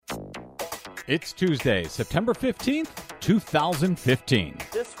It's Tuesday, September 15th, 2015.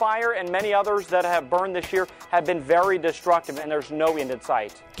 This fire and many others that have burned this year have been very destructive, and there's no end in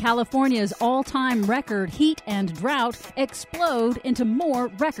sight. California's all-time record heat and drought explode into more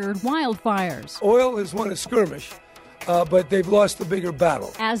record wildfires. Oil has won a skirmish, but they've lost the bigger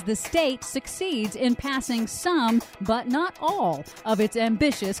battle. As the state succeeds in passing some, but not all, of its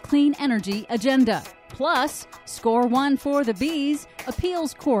ambitious clean energy agenda. Plus, score one for the bees.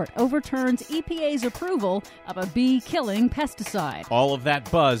 Appeals court overturns EPA's approval of a bee-killing pesticide. All of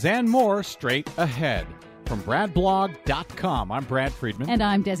that buzz and more straight ahead. From BradBlog.com, I'm Brad Friedman. And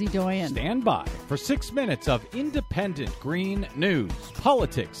I'm Desi Doyen. Stand by for 6 minutes of independent green news,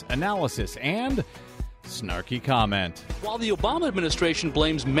 politics, analysis, and snarky comment. While the Obama administration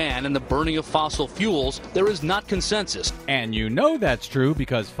blames man and the burning of fossil fuels, there is not consensus. And you know that's true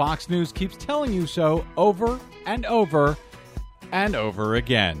because Fox News keeps telling you so over and over and over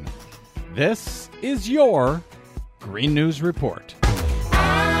again. This is your Green News Report.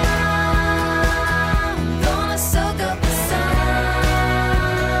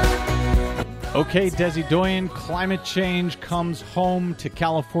 Okay, Desi Doyen, climate change comes home to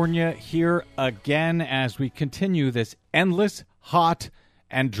California here again as we continue this endless, hot,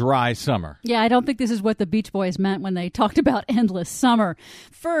 and dry summer. Yeah, I don't think this is what the Beach Boys meant when they talked about endless summer.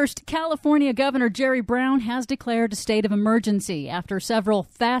 First, California Governor Jerry Brown has declared a state of emergency after several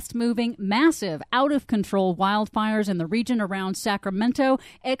fast-moving, massive, out-of-control wildfires in the region around Sacramento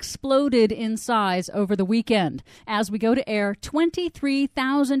exploded in size over the weekend. As we go to air,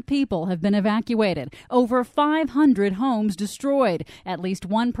 23,000 people have been evacuated, over 500 homes destroyed, at least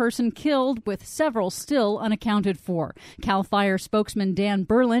one person killed, with several still unaccounted for. CAL FIRE spokesman Dan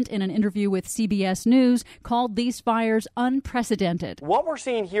Berlant, in an interview with CBS News, called these fires unprecedented. What we're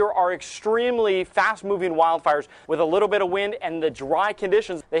seeing here are extremely fast-moving wildfires with a little bit of wind, and the dry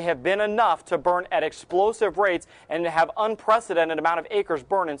conditions, they have been enough to burn at explosive rates and to have unprecedented amount of acres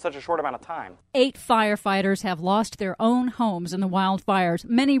burned in such a short amount of time. 8 firefighters have lost their own homes in the wildfires.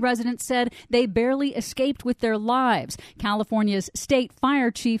 Many residents said they barely escaped with their lives. California's state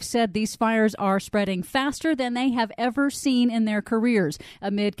fire chief said these fires are spreading faster than they have ever seen in their careers,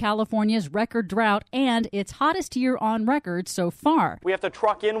 amid California's record drought and its hottest year on record so far. We have to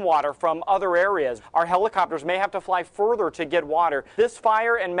truck in water from other areas. Our helicopters may have to fly further to get water. This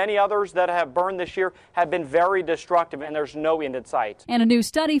fire and many others that have burned this year have been very destructive, and there's no end in sight. And a new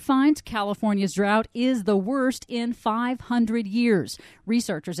study finds California's drought is the worst in 500 years.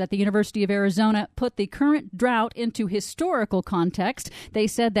 Researchers at the University of Arizona put the current drought into historical context. They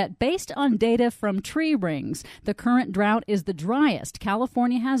said that based on data from tree rings, the current drought is the driest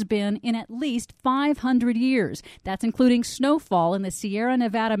California has been in at least 500 years. That's including snowfall in the Sierra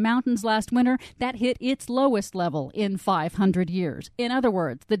Nevada mountains last winter that hit its lowest level in 500 years. In other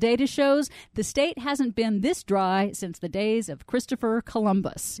words, the data shows the state hasn't been this dry since the days of Christopher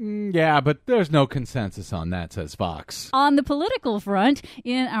Columbus. Yeah, but there's no consensus on that, says Fox. On the political front,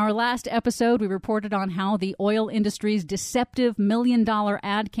 in our last episode, we reported on how the oil industry's deceptive $1 million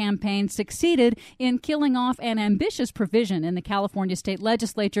ad campaign succeeded in killing off an ambitious provision in the California state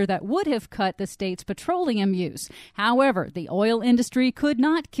legislature that would have cut the state's petroleum use. However, the oil industry could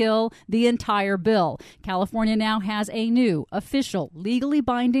not kill the entire bill. California now has a new, official, legally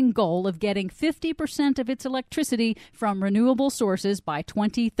binding goal of getting 50% of its electricity from renewable sources by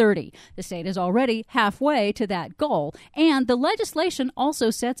 2030. The state is already halfway to that goal, and the legislation also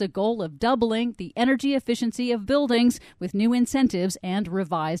sets a goal of doubling the energy efficiency of buildings with new incentives and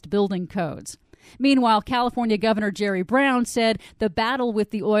revised building codes. Meanwhile, California Governor Jerry Brown said the battle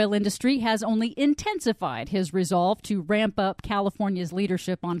with the oil industry has only intensified his resolve to ramp up California's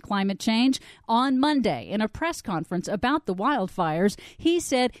leadership on climate change. On Monday, in a press conference about the wildfires, he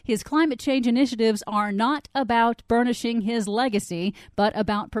said his climate change initiatives are not about burnishing his legacy, but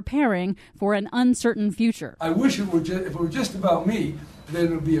about preparing for an uncertain future. I wish if it were just about me, then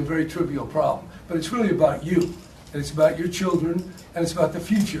it would be a very trivial problem. But it's really about you. And it's about your children, and it's about the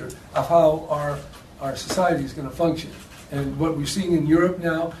future of how our society is going to function. And what we're seeing in Europe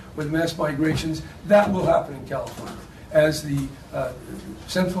now with mass migrations, that will happen in California. As the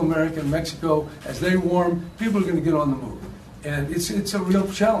Central America and Mexico, as they warm, people are going to get on the move. And it's a real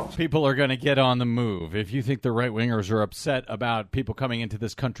challenge. People are going to get on the move. If you think the right-wingers are upset about people coming into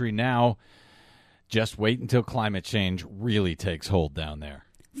this country now, just wait until climate change really takes hold down there.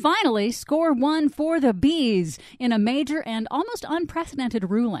 Finally, score one for the bees. In a major and almost unprecedented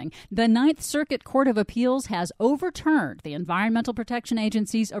ruling, the Ninth Circuit Court of Appeals has overturned the Environmental Protection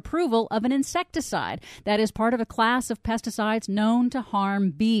Agency's approval of an insecticide that is part of a class of pesticides known to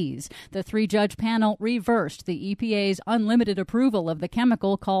harm bees. The three-judge panel reversed the EPA's unlimited approval of the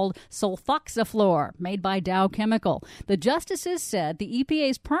chemical called sulfoxaflor, made by Dow Chemical. The justices said the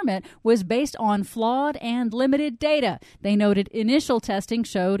EPA's permit was based on flawed and limited data. They noted initial testing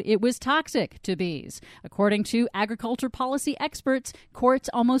showed it was toxic to bees. According to agriculture policy experts, courts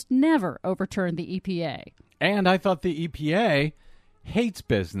almost never overturn the EPA. And I thought the EPA hates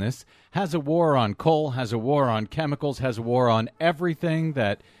business, has a war on coal, has a war on chemicals, has a war on everything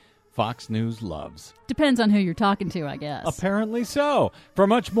that Fox News loves. Depends on who you're talking to, I guess. Apparently so. For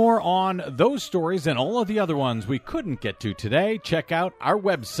much more on those stories and all of the other ones we couldn't get to today, check out our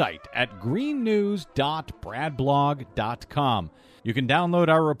website at greennews.bradblog.com. You can download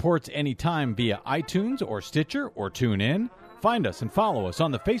our reports anytime via iTunes or Stitcher or TuneIn. Find us and follow us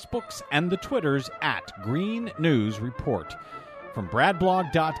on the Facebooks and the Twitters at Green News Report. From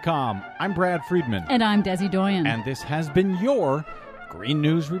bradblog.com, I'm Brad Friedman. And I'm Desi Doyen. And this has been your Green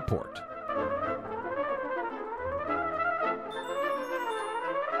News Report.